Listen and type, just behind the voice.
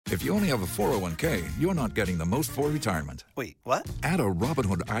If you only have a 401k, you're not getting the most for retirement. Wait, what? Add a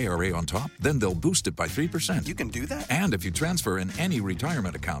Robinhood IRA on top, then they'll boost it by 3%. You can do that? And if you transfer in any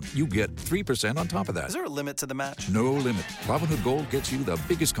retirement account, you get 3% on top of that. Is there a limit to the match? No limit. Robinhood Gold gets you the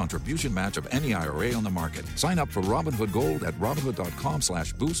biggest contribution match of any IRA on the market. Sign up for Robinhood Gold at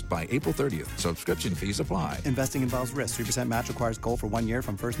Robinhood.com/boost by April 30th. Subscription fees apply. Investing involves risk. 3% match requires gold for 1 year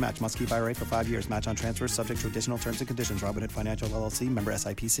from first match. Must keep IRA for 5 years. Match on transfers subject to additional terms and conditions. Robinhood Financial LLC, member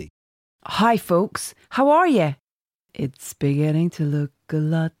SIPC. Hi folks, how are you? It's beginning to look a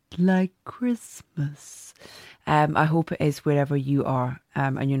lot like Christmas. I hope it is wherever you are,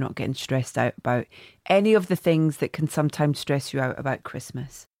 and you're not getting stressed out about any of the things that can sometimes stress you out about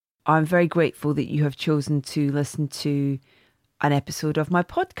Christmas. I'm very grateful that you have chosen to listen to an episode of my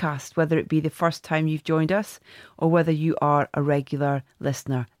podcast, whether it be the first time you've joined us or whether you are a regular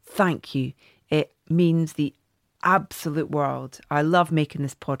listener. Thank you. It means the absolute world. I love making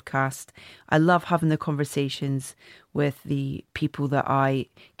this podcast. I love having the conversations with the people that I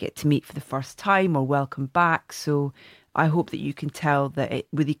get to meet for the first time or welcome back. So I hope that you can tell that it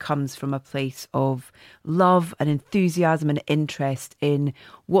really comes from a place of love and enthusiasm and interest in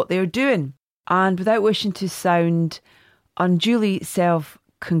what they're doing. And without wishing to sound unduly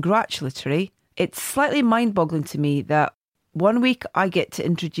self-congratulatory, it's slightly mind-boggling to me that 1 week I get to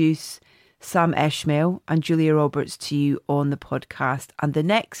introduce Sam Esmail and Julia Roberts to you on the podcast, and the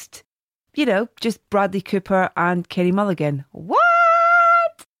next, just Bradley Cooper and Carey Mulligan.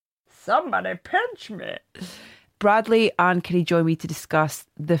 What? Somebody pinch me. Bradley and Carey join me to discuss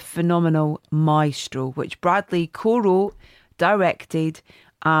the phenomenal Maestro, which Bradley co-wrote, directed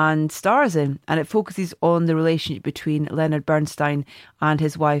and stars in, and it focuses on the relationship between Leonard Bernstein and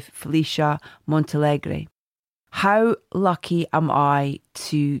his wife Felicia Montealegre. How lucky am I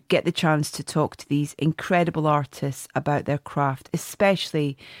to get the chance to talk to these incredible artists about their craft,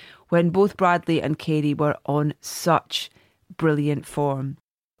 especially when both Bradley and Carey were on such brilliant form.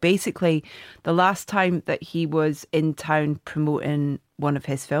 Basically, the last time that he was in town promoting one of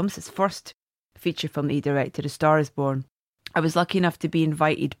his films, his first feature film that he directed, A Star Is Born, I was lucky enough to be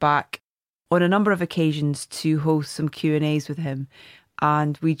invited back on a number of occasions to host some Q&As with him.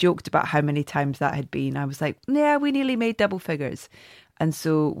 And we joked about how many times that had been. I was like, yeah, we nearly made double figures. And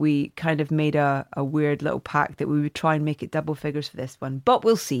so we kind of made a weird little pact that we would try and make it double figures for this one. But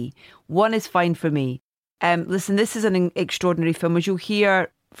we'll see. One is fine for me. Listen, this is an extraordinary film. As you'll hear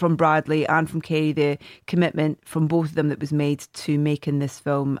from Bradley and from Carey, the commitment from both of them that was made to making this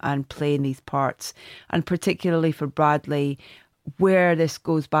film and playing these parts. And particularly for Bradley, where this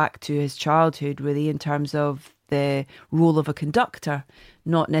goes back to his childhood, really, in terms of the role of a conductor,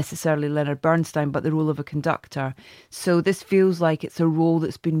 not necessarily Leonard Bernstein, but the role of a conductor. So this feels like it's a role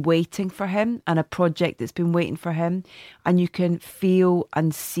that's been waiting for him and a project that's been waiting for him. And you can feel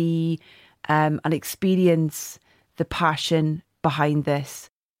and see and experience the passion behind this.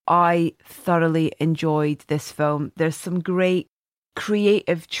 I thoroughly enjoyed this film. There's some great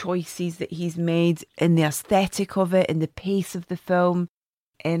creative choices that he's made in the aesthetic of it, in the pace of the film,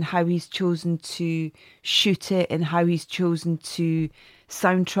 in how he's chosen to shoot it, and how he's chosen to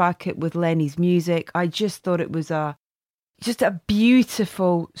soundtrack it with Lenny's music. I just thought it was just a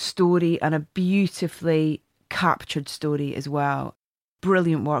beautiful story and a beautifully captured story as well.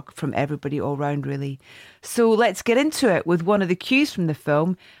 Brilliant work from everybody all round, really. So let's get into it with one of the cues from the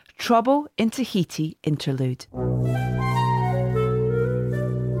film, Trouble in Tahiti interlude.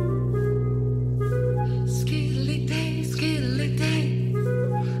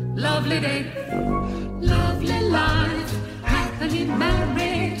 Lovely day, lovely life, happily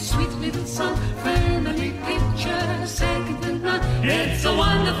married, sweet little son, family picture, second to none. It's a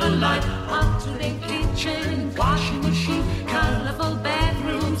wonderful life, up-to-date kitchen, washing machine, colorful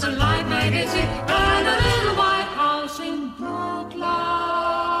bedrooms, a light magazine, and a little white house in Brookline.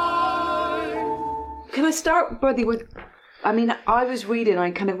 Can I start, Buddy, with, I was reading,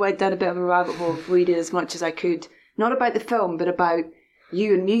 I kind of went down a bit of a rabbit hole of reading as much as I could, not about the film, but about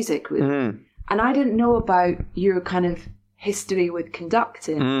you and music, really. And I didn't know about your kind of history with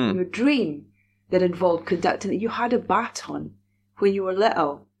conducting, your dream that involved conducting, that you had a baton when you were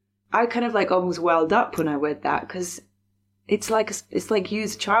little. I kind of almost welled up when I read that, because it's like you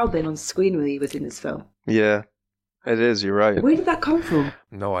as a child then on screen really within this film. Yeah, it is. You're right. Where did that come from?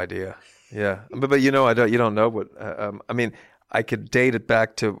 No idea. Yeah, but you don't know what. I could date it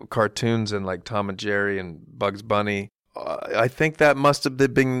back to cartoons and like Tom and Jerry and Bugs Bunny. I think that must have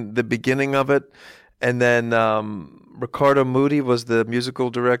been the beginning of it. And then Ricardo Moody was the musical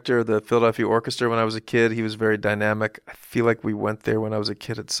director of the Philadelphia Orchestra when I was a kid. He was very dynamic. I feel like we went there when I was a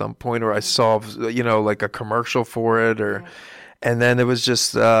kid at some point, or I saw, like a commercial for it, And then it was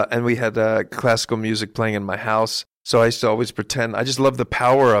just, and we had classical music playing in my house. So I used to always pretend, I just love the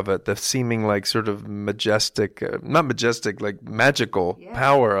power of it, the seeming like sort of majestic, not majestic, like magical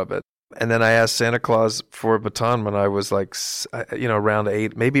power of it. And then I asked Santa Claus for a baton when I was like, around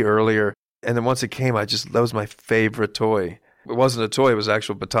 8, maybe earlier. And then once it came, that was my favorite toy. It wasn't a toy, it was an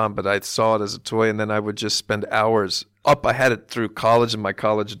actual baton, but I saw it as a toy, and then I would just spend hours up. I had it through college in my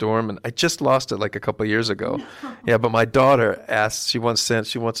college dorm, and I just lost it like a couple of years ago. Yeah, but my daughter asked, she wants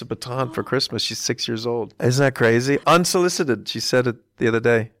a baton for Christmas. She's 6 years old. Isn't that crazy? Unsolicited. She said it the other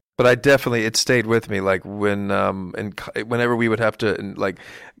day. But it stayed with me. Like whenever we would have to, in like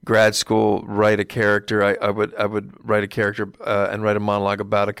grad school, write a character, I would write a character and write a monologue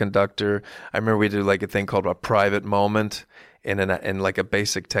about a conductor. I remember we did like a thing called a private moment in like a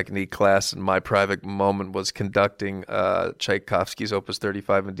basic technique class, and my private moment was conducting Tchaikovsky's Opus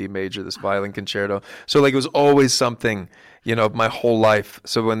 35 in D major, this violin concerto. So like it was always something, my whole life.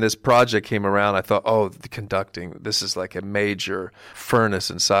 So when this project came around, I thought, oh, the conducting, this is like a major furnace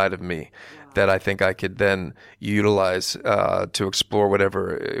inside of me that I think I could then utilize to explore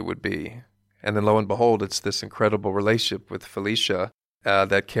whatever it would be. And then lo and behold, it's this incredible relationship with Felicia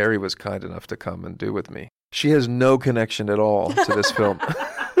that Carey was kind enough to come and do with me. She has no connection at all to this film.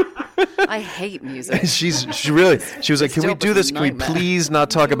 I hate music. She was like, can we do this? Can we please not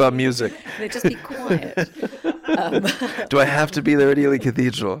talk about music? Just be quiet. Do I have to be there at Ely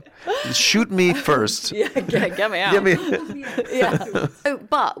Cathedral? Shoot me first. Yeah, get me out. Yeah.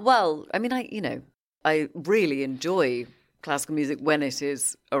 I really enjoy classical music when it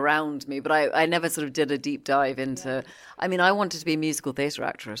is around me, but I never sort of did a deep dive into. I wanted to be a musical theatre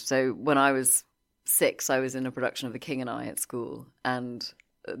actress. So when I was 6, I was in a production of The King and I at school, and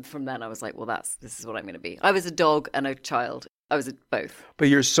from then I was like, well, this is what I'm going to be. I was a dog and a child. I was both. But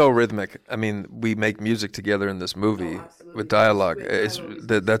you're so rhythmic. We make music together in this movie with dialogue.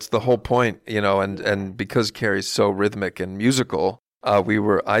 That's the whole point, and because Carey's so rhythmic and musical,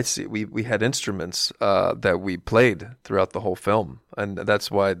 we had instruments that we played throughout the whole film, and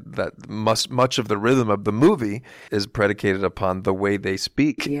that's why much of the rhythm of the movie is predicated upon the way they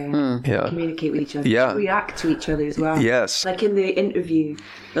speak. Yeah. Communicate with each other. Yeah. React to each other as well. Yes. Like in the interview,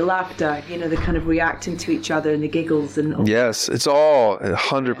 the laughter, the kind of reacting to each other and the giggles and. Yes, it's all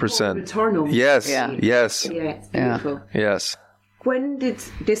 100%. Maternal. Yes. Yeah. Yes. Yeah, it's beautiful. Yes. When did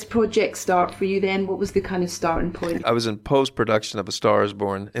this project start for you then? What was the kind of starting point? I was in post-production of A Star Is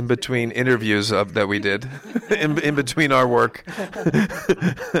Born, in between interviews that we did, in between our work.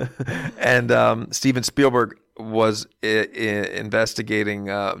 And Steven Spielberg was investigating,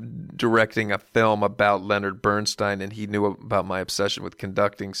 directing a film about Leonard Bernstein, and he knew about my obsession with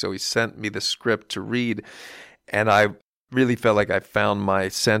conducting, so he sent me the script to read, and I really felt like I found my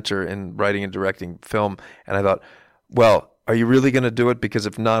center in writing and directing film, and I thought, well, are you really going to do it? Because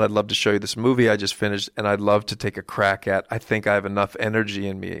if not, I'd love to show you this movie I just finished, and I'd love to take a crack at. I think I have enough energy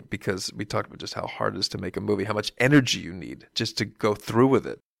in me, because we talked about just how hard it is to make a movie, how much energy you need just to go through with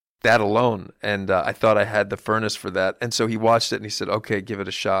it, that alone. And I thought I had the furnace for that. And so he watched it and he said, okay, give it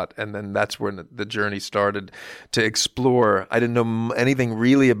a shot. And then that's when the journey started to explore. I didn't know anything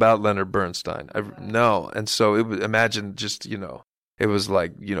really about Leonard Bernstein. No. And so imagine just, it was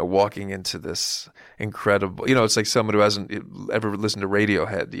like, walking into this incredible, it's like someone who hasn't ever listened to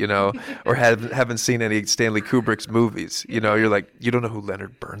Radiohead, or haven't seen any Stanley Kubrick's movies. You're like, you don't know who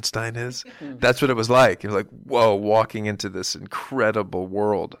Leonard Bernstein is? That's what it was like. You're like, whoa, walking into this incredible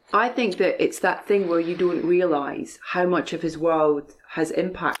world. I think that it's that thing where you don't realize how much of his world has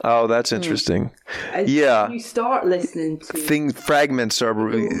impact. Oh, that's interesting. And yeah. You start listening to fragments are.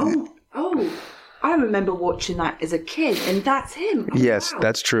 Oh. I remember watching that as a kid, and that's him. Oh, yes, wow.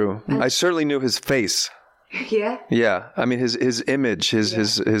 That's true. I certainly knew his face. Yeah. Yeah. His image, his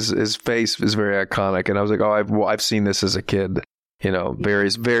face is very iconic, and I was like, oh, I've seen this as a kid.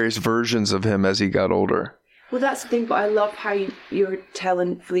 Various versions of him as he got older. Well, that's the thing, but I love how you're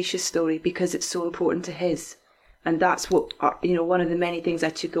telling Felicia's story, because it's so important to his, and that's what one of the many things I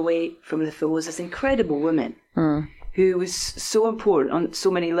took away from the film was this incredible woman. Who was so important on so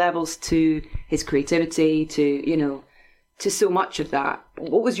many levels to his creativity, to so much of that.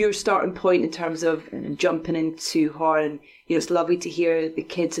 What was your starting point in terms of jumping into her? And it's lovely to hear the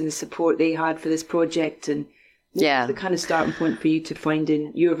kids and the support they had for this project. And what was the kind of starting point for you to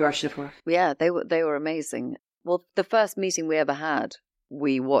finding your version of her? Yeah, they were amazing. Well, the first meeting we ever had,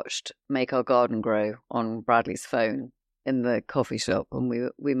 we watched Make Our Garden Grow on Bradley's phone in the coffee shop, and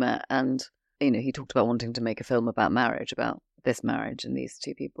we met, and he talked about wanting to make a film about marriage, about this marriage and these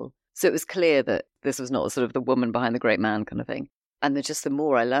two people. So it was clear that this was not sort of the woman behind the great man kind of thing. And the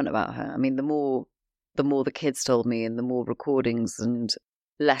more I learned about her, the more the more the kids told me and the more recordings and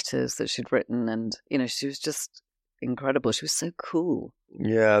letters that she'd written. And, she was just incredible. She was so cool.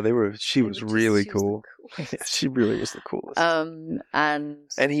 Yeah, she was really cool. Yeah, she really was the coolest.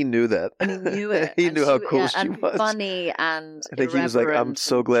 And he knew that. And he knew it. He knew how cool she and was. Funny and I think he was like, I'm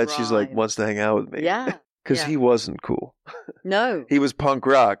so glad she's like wants to hang out with me. Yeah. Because he wasn't cool. No. He was punk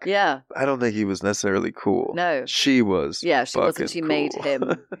rock. Yeah. I don't think he was necessarily cool. No. She was. Yeah, she wasn't. She made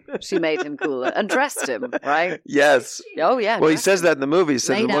him cooler and dressed him, right? Yes. Oh, yeah. Well, he says that in the movie. He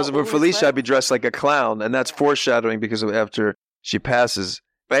says, if it wasn't for Felicia, I'd be dressed like a clown. And that's foreshadowing because after she passes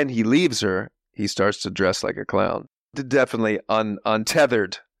and he leaves her, he starts to dress like a clown. Definitely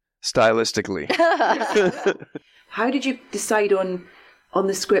untethered stylistically. How did you decide on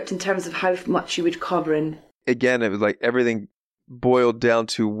the script in terms of how much you would cover? And again, it was like everything boiled down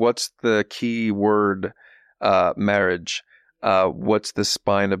to what's the key word, marriage. What's the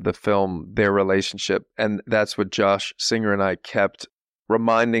spine of the film, their relationship. And that's what Josh Singer and I kept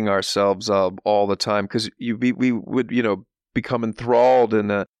reminding ourselves of all the time. Because we would, become enthralled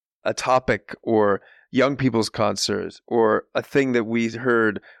in a topic or young people's concerts or a thing that we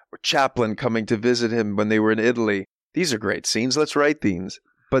heard, or Chaplin coming to visit him when they were in Italy. These are great scenes. Let's write these.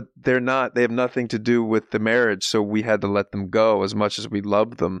 But they have nothing to do with the marriage. So we had to let them go as much as we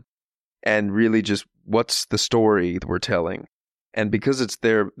loved them and really just what's the story we're telling. And because it's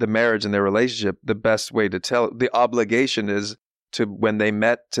the marriage and their relationship, the best way to tell, the obligation is to when they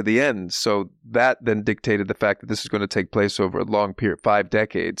met to the end. So that then dictated the fact that this is going to take place over a long period, 5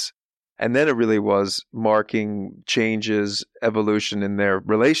 decades. And then it really was marking changes, evolution in their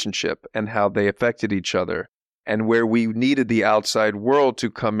relationship and how they affected each other. And where we needed the outside world to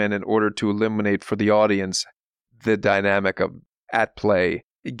come in order to illuminate for the audience the dynamic of at play,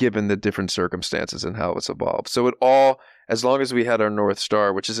 given the different circumstances and how it's evolved. So it all, as long as we had our North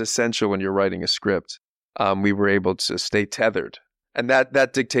Star, which is essential when you're writing a script, we were able to stay tethered. And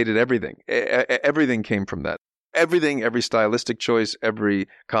that dictated everything. Everything came from that. Everything, every stylistic choice, every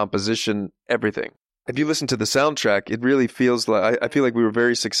composition, everything. If you listen to the soundtrack, it really feels like I feel like we were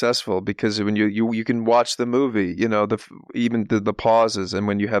very successful because when you can watch the movie, even the pauses, and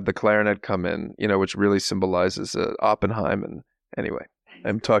when you have the clarinet come in, which really symbolizes Oppenheim. And anyway,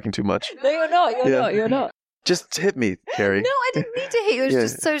 I'm talking too much. No, you're not. You're not. Just hit me, Carey. No, I didn't mean to hit you. It was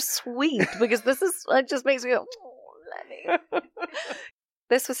just so sweet because it just makes me go, oh, Lenny.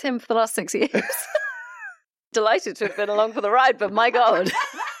 This was him for the last 6 years. Delighted to have been along for the ride, but my God.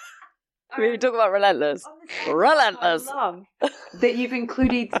 We talk about relentless. Relentless. I love that you've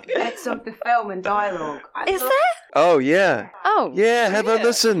included bits of the film and dialogue. Is there? Oh, yeah. Oh. Yeah, have a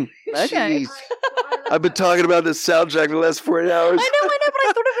listen. Okay. Jeez. I've been talking about this soundtrack for the last 40 hours. I know, but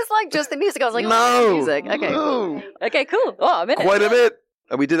I thought it was like just the music. I was like, no. Music. Okay. No. Okay, cool. Oh, I'm in it. Quite a bit.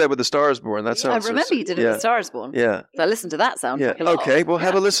 And we did that with The Star Is Born. That sounds I remember you did it with The Star Is Born. Yeah. So I listened to that soundtrack a lot. Okay, well,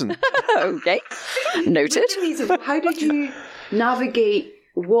 have a listen. Okay. Noted. How did you navigate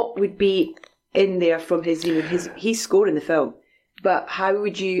what would be in there from his score in the film, but how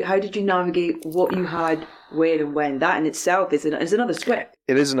did you navigate what you had where and when? That in itself is another script.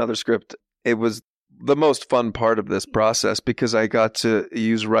 It is another script. It was the most fun part of this process because I got to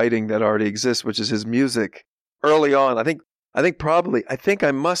use writing that already exists, which is his music. Early on, I think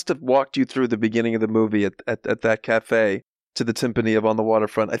I must have walked you through the beginning of the movie at that cafe to the timpani of On the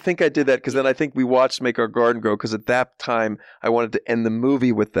Waterfront. I think I did that because then I think we watched Make Our Garden Grow because at that time I wanted to end the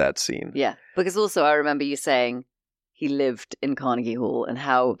movie with that scene. Yeah, because also I remember you saying he lived in Carnegie Hall and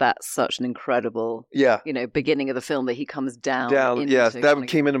how that's such an incredible, beginning of the film that he comes down. Yes, that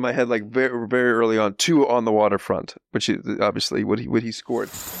came into my head like very, very early on to On the Waterfront, which is obviously what he scored.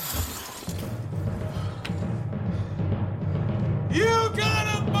 You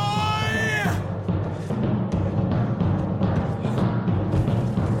got it, boy!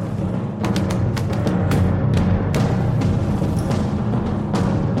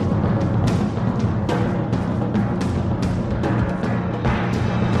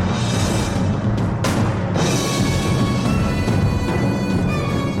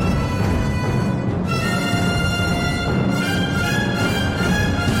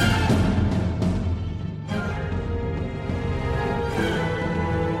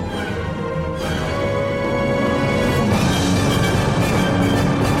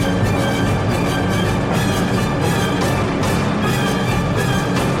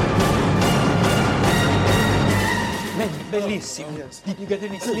 Did you get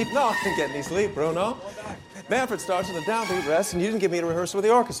any sleep? No, I didn't get any sleep, Bruno. Manfred starts with a downbeat rest, and you didn't give me a rehearsal with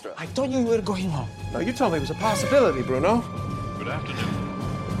the orchestra. I thought you were going home. No, you told me it was a possibility, Bruno. Good afternoon.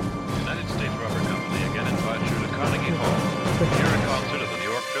 United States Rubber Company again invites you to Carnegie Hall to hear a concert of the New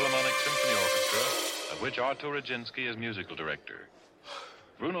York Philharmonic Symphony Orchestra of which Arto Rajinski is musical director.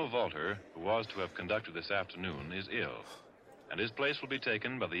 Bruno Walter, who was to have conducted this afternoon, is ill, and his place will be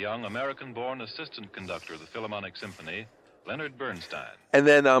taken by the young American-born assistant conductor of the Philharmonic Symphony, Leonard Bernstein. And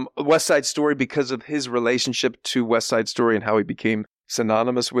then West Side Story, because of his relationship to West Side Story and how he became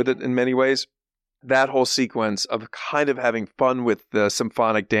synonymous with it in many ways, that whole sequence of kind of having fun with the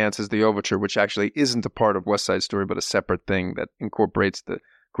symphonic dances, the overture, which actually isn't a part of West Side Story, but a separate thing that incorporates the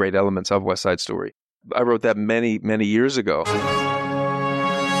great elements of West Side Story. I wrote that many, many years ago.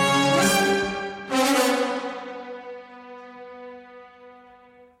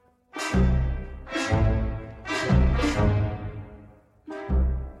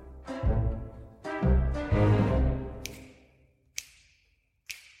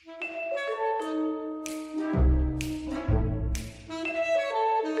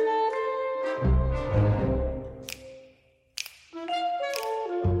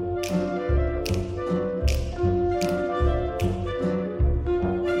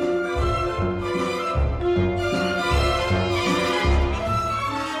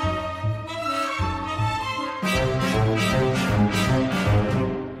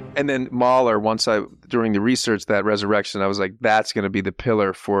 And then Mahler, during the research, that Resurrection, I was like, that's going to be the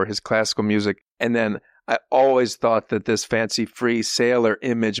pillar for his classical music. And then I always thought that this fancy-free sailor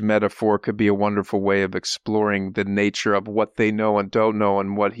image metaphor could be a wonderful way of exploring the nature of what they know and don't know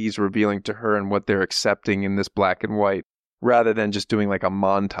and what he's revealing to her and what they're accepting in this black and white, rather than just doing like a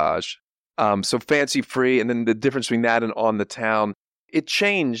montage. So fancy-free, and then the difference between that and On the Town, it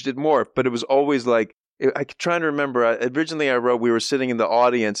changed, it morphed, but it was always like, I'm trying to remember. Originally, I wrote, we were sitting in the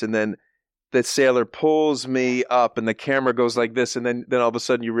audience, and then the sailor pulls me up, and the camera goes like this, and then all of a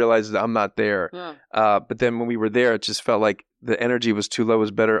sudden you realize that I'm not there. Yeah. But then when we were there, it just felt like the energy was too low. It was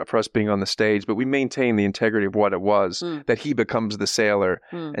better for us being on the stage, but we maintained the integrity of what it was, that he becomes the sailor,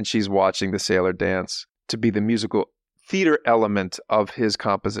 and she's watching the sailor dance, to be the musical theater element of his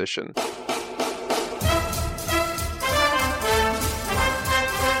composition.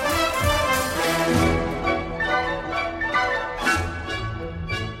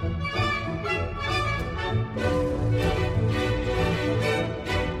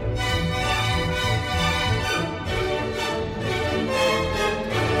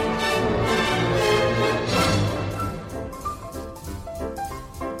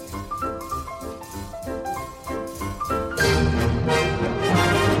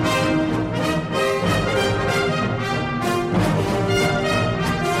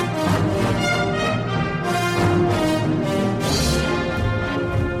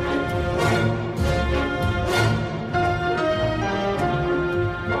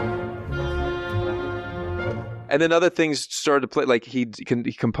 And then other things started to play, like he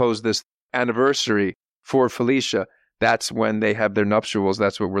composed this anniversary for Felicia. That's when they have their nuptials.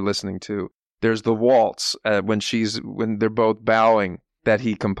 That's what we're listening to. There's the waltz when they're both bowing that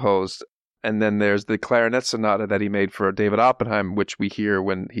he composed. And then there's the clarinet sonata that he made for David Oppenheim, which we hear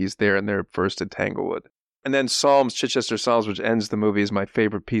when he's there in their first at Tanglewood. And then Psalms, Chichester Psalms, which ends the movie, is my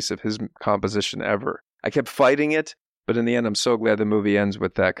favorite piece of his composition ever. I kept fighting it, but in the end, I'm so glad the movie ends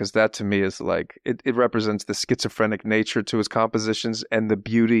with that, because that to me is like, it represents the schizophrenic nature to his compositions and the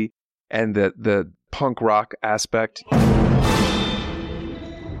beauty and the punk rock aspect.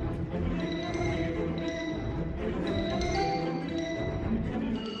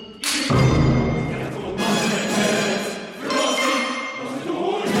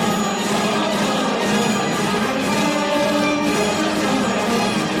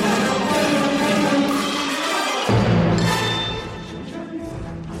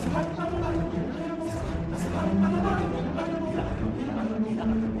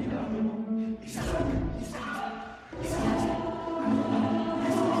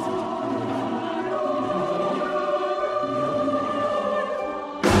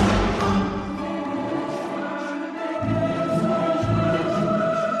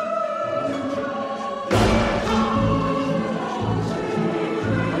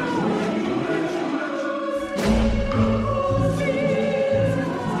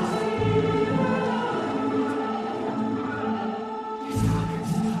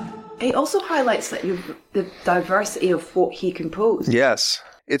 It also highlights that the diversity of what he composed. Yes.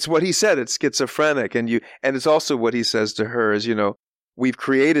 It's what he said. It's schizophrenic. And it's also what he says to her is, we've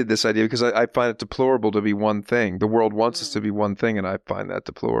created this idea because I find it deplorable to be one thing. The world wants us to be one thing, and I find that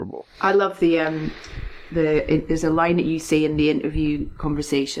deplorable. I love there's a line that you say in the interview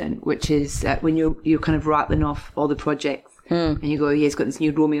conversation, which is when you're kind of rattling off all the projects, and you go, yeah, he's got this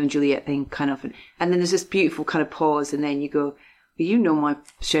new Romeo and Juliet thing kind of, and then there's this beautiful kind of pause, and then you go, you know my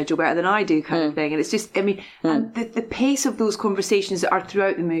schedule better than I do kind of thing. And it's just, I mean, and the pace of those conversations that are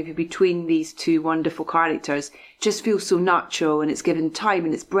throughout the movie between these two wonderful characters just feels so natural, and it's given time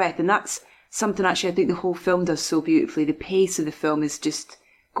and its breath. And that's something actually I think the whole film does so beautifully. The pace of the film is just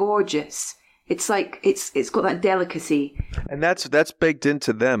gorgeous. It's like, it's got that delicacy. And that's baked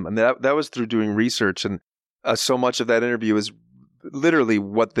into them. And that was through doing research. And so much of that interview is literally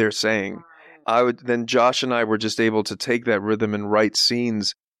what they're saying. Then Josh and I were just able to take that rhythm and write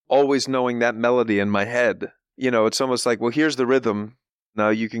scenes, always knowing that melody in my head. You know, it's almost like, well, here's the rhythm. Now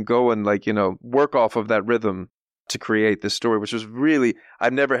you can go and work off of that rhythm to create this story, which was really,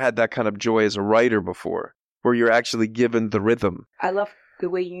 I've never had that kind of joy as a writer before, where you're actually given the rhythm. I love the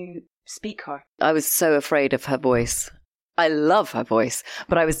way you speak her. I was so afraid of her voice. I love her voice,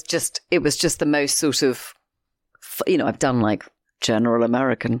 but it was just the most sort of, I've done like General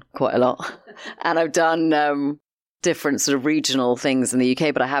American quite a lot, and I've done different sort of regional things in the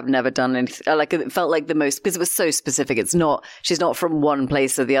UK, but I have never done anything like it. Felt like the most, because it was so specific. She's not from one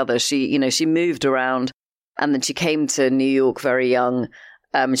place or the other. She moved around, and then she came to New York very young.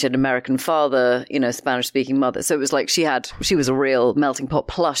 She had an American father, Spanish speaking mother. So it was like she was a real melting pot.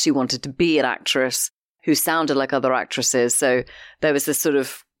 Plus she wanted to be an actress who sounded like other actresses. So there was this sort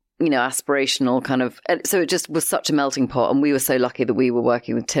of, aspirational kind of, so it just was such a melting pot. And we were so lucky that we were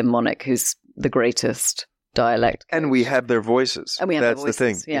working with Tim Monick, who's the greatest dialect coach. And we have their voices. And we have That's their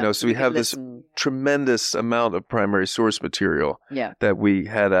voices, the thing. yeah. So we have this tremendous amount of primary source material that we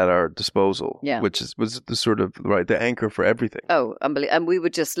had at our disposal, which was the sort of the anchor for everything. Oh, unbelievable. And we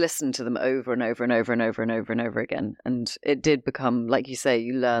would just listen to them over and over and over and over and over and over again. And it did become, like you say,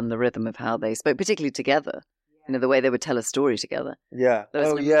 you learn the rhythm of how they spoke, particularly together. The way they would tell a story together. Yeah.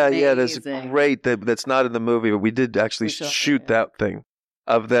 There's great, that's not in the movie, but we did actually shoot that thing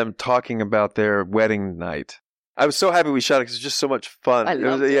of them talking about their wedding night. I was so happy we shot it because it was just so much fun. I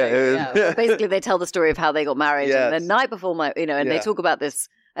loved it. Basically, they tell the story of how they got married, and the night before they talk about this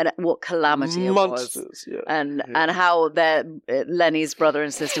and what calamity it was, and how Lenny's brother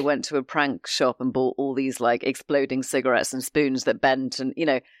and sister went to a prank shop and bought all these like exploding cigarettes and spoons that bent, and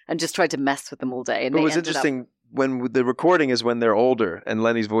and just tried to mess with them all day. And it was interesting. When the recording is when they're older and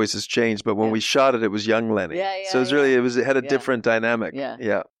Lenny's voice has changed, but when we shot it, it was young Lenny. So it was really, it had a different dynamic.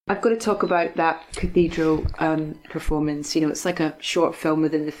 Yeah. I've got to talk about that cathedral performance. It's like a short film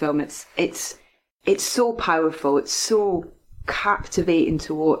within the film. It's so powerful. It's so captivating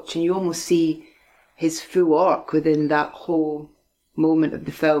to watch, and you almost see his full arc within that whole moment of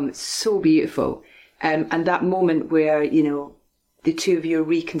the film. It's so beautiful, and that moment where the two of you are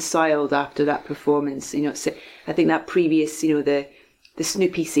reconciled after that performance. I think that previous, the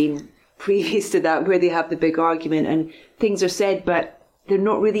Snoopy scene previous to that, where they have the big argument and things are said, but they're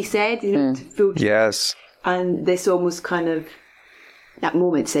not really said. Yes. And this almost kind of, that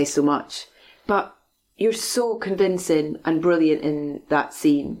moment says so much. But you're so convincing and brilliant in that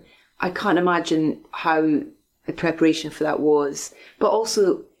scene. I can't imagine how the preparation for that was. But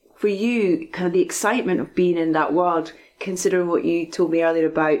also for you, kind of the excitement of being in that world, considering what you told me earlier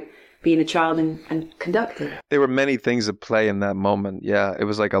about being a child and conducting. There were many things at play in that moment. Yeah, it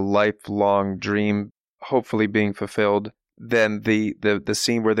was like a lifelong dream, hopefully being fulfilled. Then the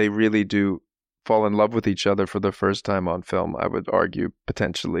scene where they really do fall in love with each other for the first time on film, I would argue,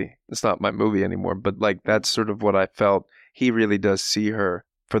 potentially. It's not my movie anymore, but like that's sort of what I felt. He really does see her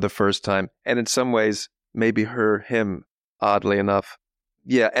for the first time. And in some ways, maybe him, oddly enough.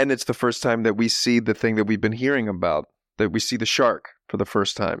 Yeah, and it's the first time that we see the thing that we've been hearing about, that we see the shark for the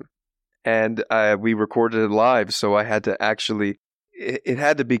first time. And we recorded it live, so I had to actually, it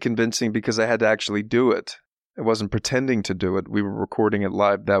had to be convincing because I had to actually do it. I wasn't pretending to do it. We were recording it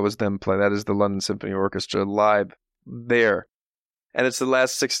live. That was them playing. That is the London Symphony Orchestra live there. And it's the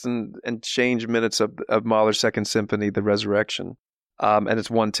last 6 and change minutes of Mahler's Second Symphony, The Resurrection. And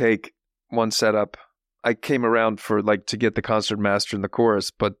it's one take, one setup. I came around to get the concertmaster and the chorus,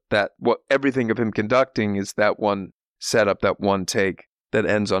 but everything of him conducting is that one setup, that one take that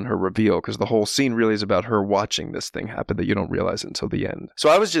ends on her reveal, because the whole scene really is about her watching this thing happen that you don't realize until the end. So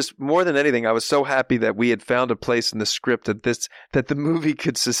I was just, more than anything, I was so happy that we had found a place in the script that the movie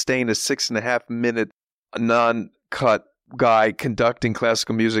could sustain a 6.5 minute non-cut guy conducting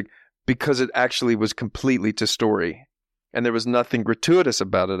classical music, because it actually was completely to story. And there was nothing gratuitous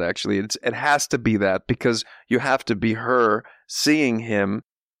about it, actually. It has to be that, because you have to be her seeing him,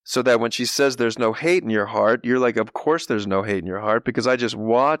 so that when she says there's no hate in your heart, you're like, of course there's no hate in your heart, because I just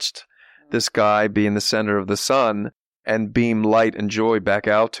watched this guy be in the center of the sun and beam light and joy back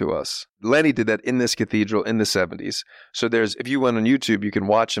out to us. Lenny did that in this cathedral in the 70s. So if you went on YouTube, you can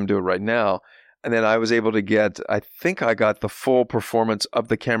watch him do it right now. And then I was able to get, I think I got the full performance of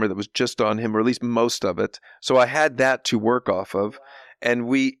the camera that was just on him, or at least most of it. So I had that to work off of. And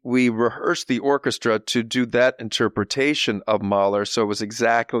we rehearsed the orchestra to do that interpretation of Mahler. So it was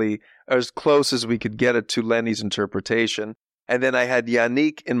exactly as close as we could get it to Lenny's interpretation. And then I had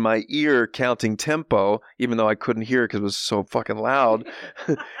Yannick in my ear counting tempo, even though I couldn't hear it because it was so fucking loud.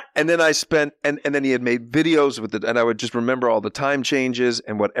 And then I spent, and then he had made videos with it, and I would just remember all the time changes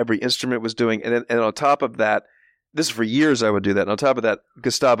and what every instrument was doing. And on top of that, this is for years I would do that. And on top of that,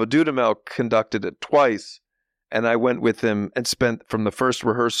 Gustavo Dudamel conducted it twice. And I went with him and spent from the first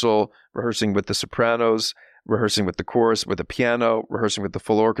rehearsal rehearsing with the sopranos, rehearsing with the chorus, with the piano, rehearsing with the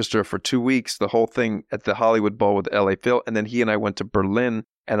full orchestra for 2 weeks, the whole thing at the Hollywood Bowl with LA Phil. And then he and I went to Berlin,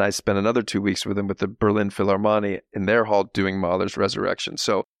 and I spent another 2 weeks with him with the Berlin Philharmonic in their hall doing Mahler's Resurrection.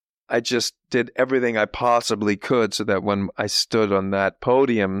 So I just did everything I possibly could so that when I stood on that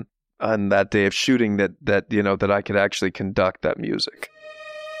podium on that day of shooting, that I could actually conduct that music.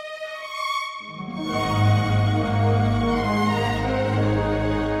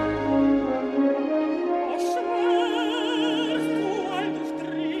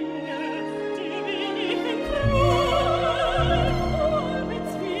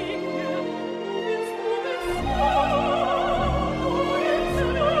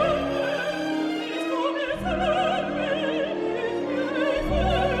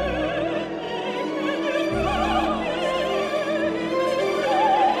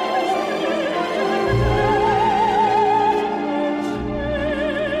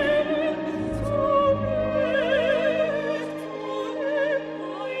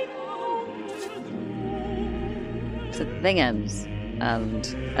 Thing ends, and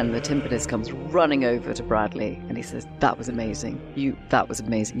the timpanist comes running over to Bradley, and he says, "That was amazing. That was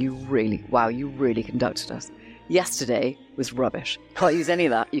amazing. You really conducted us. Yesterday was rubbish. Can't use any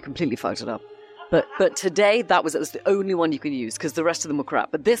of that. You completely fucked it up. But today, it was the only one you can use because the rest of them were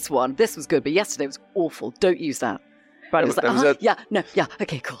crap. But this was good. But yesterday was awful. Don't use that." Bradley was like,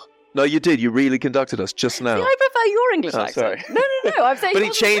 okay, cool. No, you did. You really conducted us just now. See, I prefer your English accent. Sorry. No. I'm saying, but he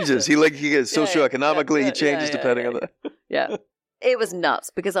changes. He gets socioeconomically. He changes depending on the. Yeah, it was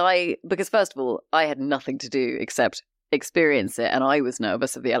nuts because first of all, I had nothing to do except experience it, and I was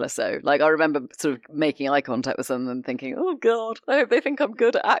nervous of the LSO. Like I remember sort of making eye contact with someone and thinking, "Oh God, I hope they think I'm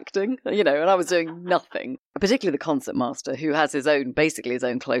good at acting," and I was doing nothing. Particularly the concertmaster, who has his own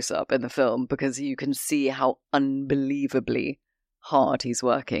close up in the film, because you can see how unbelievably hard he's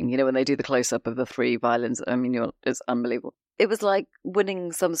working. When they do the close-up of the 3 violins, I mean, it's unbelievable. It was like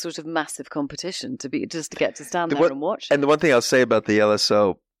winning some sort of massive competition to get to stand there and watch. And the one thing I'll say about the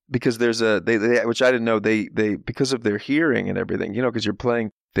LSO, because there's they which I didn't know, they because of their hearing and everything, because you're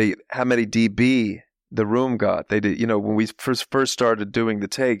playing, how many dB the room got. They did, when we first started doing the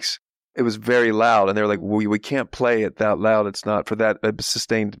takes, it was very loud, and they were like, we can't play it that loud. It's not for that a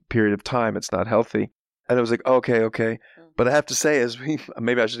sustained period of time. It's not healthy. And I was like, okay. But I have to say,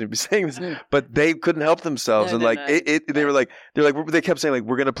 maybe I shouldn't be saying this, but they couldn't help themselves, they kept saying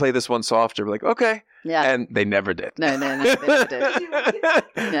we're going to play this one softer. We're like, okay, yeah, and they never did. No, they never did.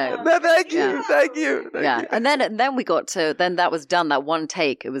 No, thank you. Yeah, and then we got to that was done. That one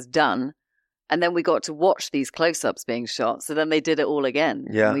take, it was done, and then we got to watch these close-ups being shot. So then they did it all again.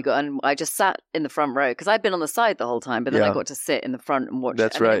 Yeah, and I just sat in the front row because I'd been on the side the whole time, but then I got to sit in the front and watch.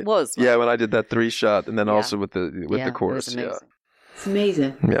 That's it. right. It was when I did that 3-shot, and then also with the chorus. It was amazing. It's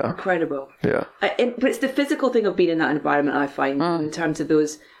amazing. Yeah, incredible. Yeah, but it's the physical thing of being in that environment. I find in terms of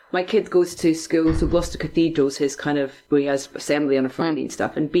those. My kid goes to school, so Gloucester Cathedral's his kind of where he has assembly on a Friday and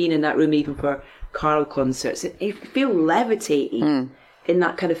stuff, and being in that room even for choral concerts, you feel levitating in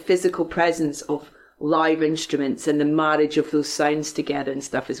that kind of physical presence of live instruments and the marriage of those sounds together and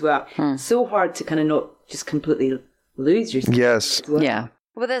stuff as well. So hard to kind of not just completely lose yourself. Yes. Well. Yeah.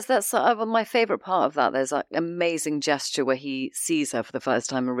 Well, that's my favourite part of that. There's that amazing gesture where he sees her for the first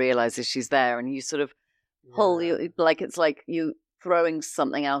time and realises she's there, and you sort of pull you, like it's like you throwing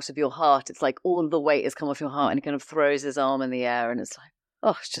something out of your heart. It's like all the weight has come off your heart, and he kind of throws his arm in the air, and it's like,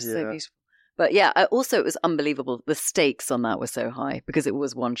 oh, it's just so beautiful. But yeah, also it was unbelievable. The stakes on that were so high because it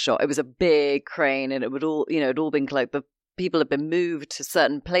was one shot. It was a big crane, and it would all, it'd all been like the people had been moved to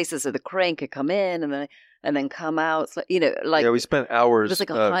certain places so the crane could come in and then come out. It's like, we spent hours. It was like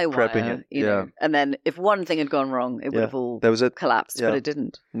a high prepping wire, it. Yeah, and then if one thing had gone wrong, it would have all collapsed, but it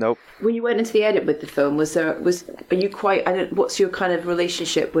didn't. Nope. When you went into the edit with the film, are you quite? What's your kind of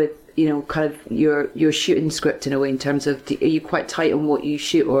relationship with kind of your shooting script in a way, in terms of are you quite tight on what you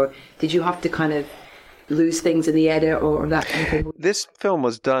shoot, or did you have to kind of lose things in the edit or that kind of thing? This film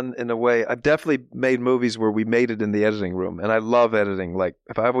was done in a way, I've definitely made movies where we made it in the editing room, and I love editing. Like,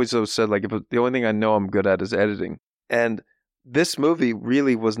 if I've always said, like, if the only thing I know I'm good at is editing. And this movie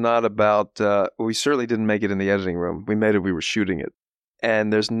really was not about, we certainly didn't make it in the editing room. We made it, we were shooting it.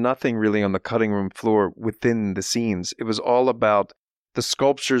 And there's nothing really on the cutting room floor within the scenes. It was all about the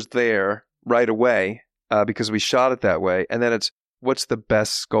sculptures there right away, because we shot it that way. And then it's, what's the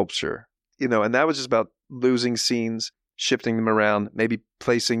best sculpture? You know, and that was just about losing scenes, shifting them around, maybe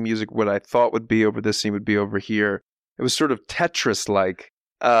placing music, what I thought would be over this scene would be over here. It was sort of Tetris-like,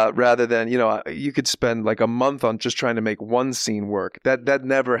 rather than, you know, you could spend like a month on just trying to make one scene work. That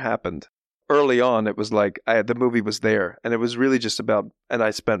never happened. Early on, it was like the movie was there, and it was really just about, and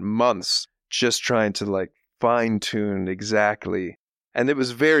I spent months just trying to like fine-tune exactly. And it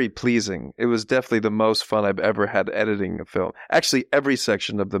was very pleasing. It was definitely the most fun I've ever had editing a film. Actually, every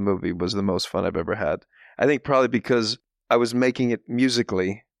section of the movie was the most fun I've ever had. I think probably because I was making it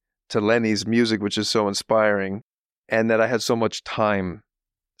musically to Lenny's music, which is so inspiring, and that I had so much time,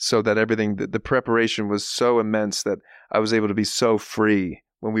 so that everything, the preparation was so immense that I was able to be so free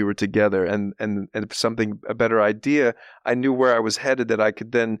when we were together. And if something, a better idea, I knew where I was headed, that I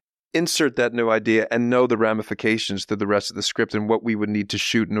could then insert that new idea and know the ramifications to the rest of the script and what we would need to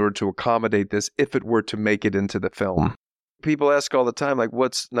shoot in order to accommodate this if it were to make it into the film. People ask all the time, like,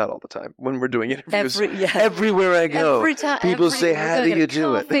 not all the time, when we're doing interviews, everywhere I go, people say, how do you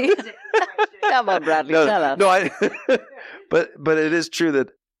do it? Come on, Bradley, tell us. No, but it is true that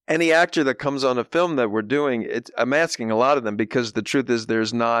any actor that comes on a film that we're doing, I'm asking a lot of them, because the truth is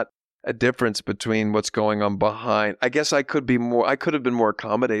there's not a difference between what's going on behind. I guess I could have been more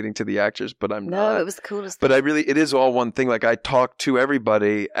accommodating to the actors, but I'm not. No, it was the coolest thing. But it is all one thing. Like, I talk to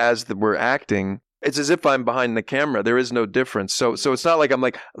everybody as we're acting. It's as if I'm behind the camera. There is no difference. So it's not like I'm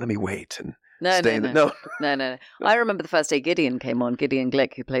like, let me wait and stay in the... No. I remember the first day Gideon came on, Gideon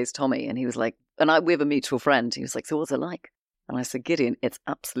Glick, who plays Tommy, and he was like, we have a mutual friend. He was like, so what's it like? And I said, Gideon, it's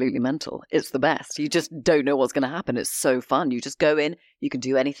absolutely mental. It's the best. You just don't know what's going to happen. It's so fun. You just go in, you can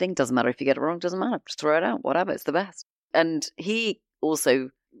do anything. Doesn't matter if you get it wrong, doesn't matter. Just throw it out, whatever. It's the best. And he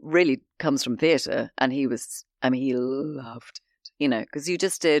also really comes from theatre, and he loved it, you know, because you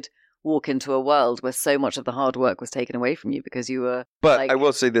just did walk into a world where so much of the hard work was taken away from you because you were... But I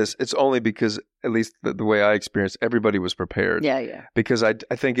will say this, it's only because, at least the way I experienced, everybody was prepared. Yeah. Because I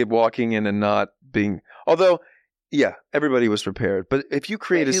think walking in and not being... Although... Yeah, everybody was prepared. But if you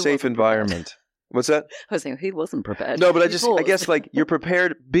create a safe environment... What's that? I was saying, who wasn't prepared? No, but I guess like you're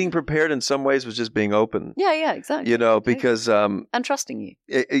prepared. Being prepared in some ways was just being open. Yeah, exactly. You know, because... and trusting you.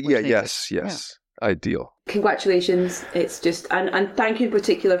 Yes. Yeah. Ideal. Congratulations. It's just... And thank you in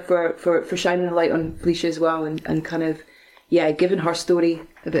particular for shining a light on Felicia as well, and kind of, giving her story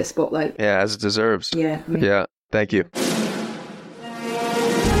a bit of spotlight. Yeah, as it deserves. Yeah. Yeah, thank you.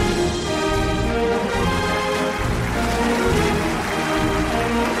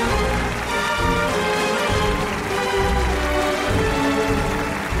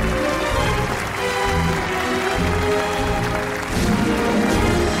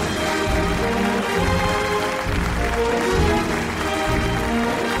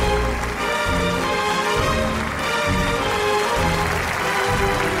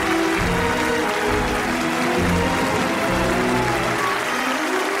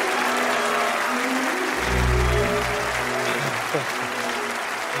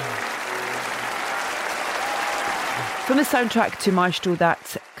 From the soundtrack to Maestro,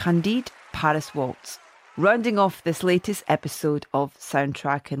 that's Candide Paris Waltz. Rounding off this latest episode of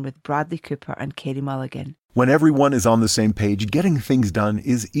Soundtracking with Bradley Cooper and Carey Mulligan. When everyone is on the same page, getting things done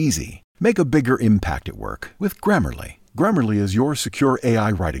is easy. Make a bigger impact at work with Grammarly. Grammarly is your secure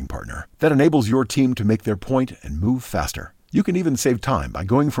AI writing partner that enables your team to make their point and move faster. You can even save time by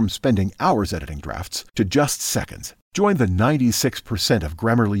going from spending hours editing drafts to just seconds. Join the 96% of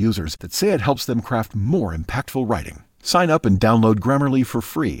Grammarly users that say it helps them craft more impactful writing. Sign up and download Grammarly for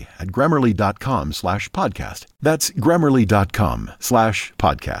free at Grammarly.com/podcast. That's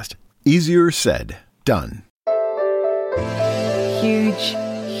Grammarly.com/podcast. Easier said, done.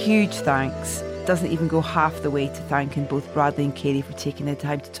 Huge thanks. Doesn't even go half the way to thanking both Bradley and Carey for taking the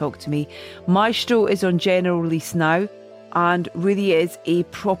time to talk to me. Maestro is on general release now and really is a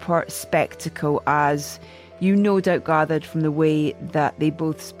proper spectacle, as you no doubt gathered from the way that they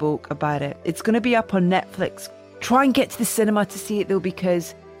both spoke about it. It's going to be up on Netflix. Try and get to the cinema to see it though,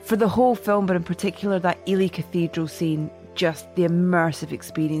 because for the whole film, but in particular that Ely Cathedral scene, just the immersive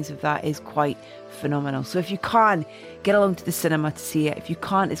experience of that is quite phenomenal. So if you can, get along to the cinema to see it. If you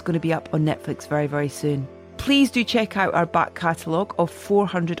can't, it's going to be up on Netflix very, very soon. please do check out our back catalogue of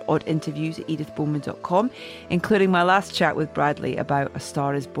 400 odd interviews at edithbowman.com, including my last chat with Bradley about A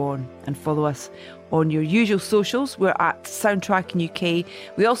Star Is Born. And follow us on your usual socials. We're at Soundtracking UK.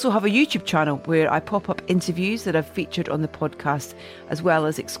 We also have a YouTube channel where I pop up interviews that I've featured on the podcast, as well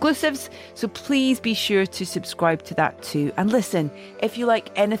as exclusives. So please be sure to subscribe to that too. And listen, if you like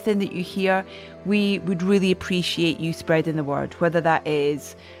anything that you hear, we would really appreciate you spreading the word, whether that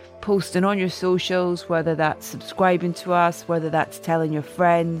is posting on your socials, whether that's subscribing to us, whether that's telling your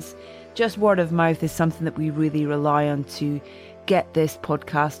friends. Just word of mouth is something that we really rely on to get this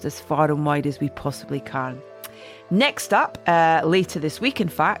podcast as far and wide as we possibly can. Next up, later this week in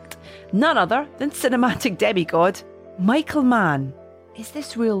fact, none other than cinematic demigod Michael Mann. Is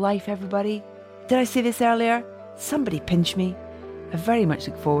this real life, everybody? Did I say this earlier? Somebody pinch me. I very much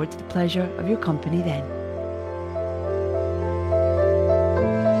look forward to the pleasure of your company then.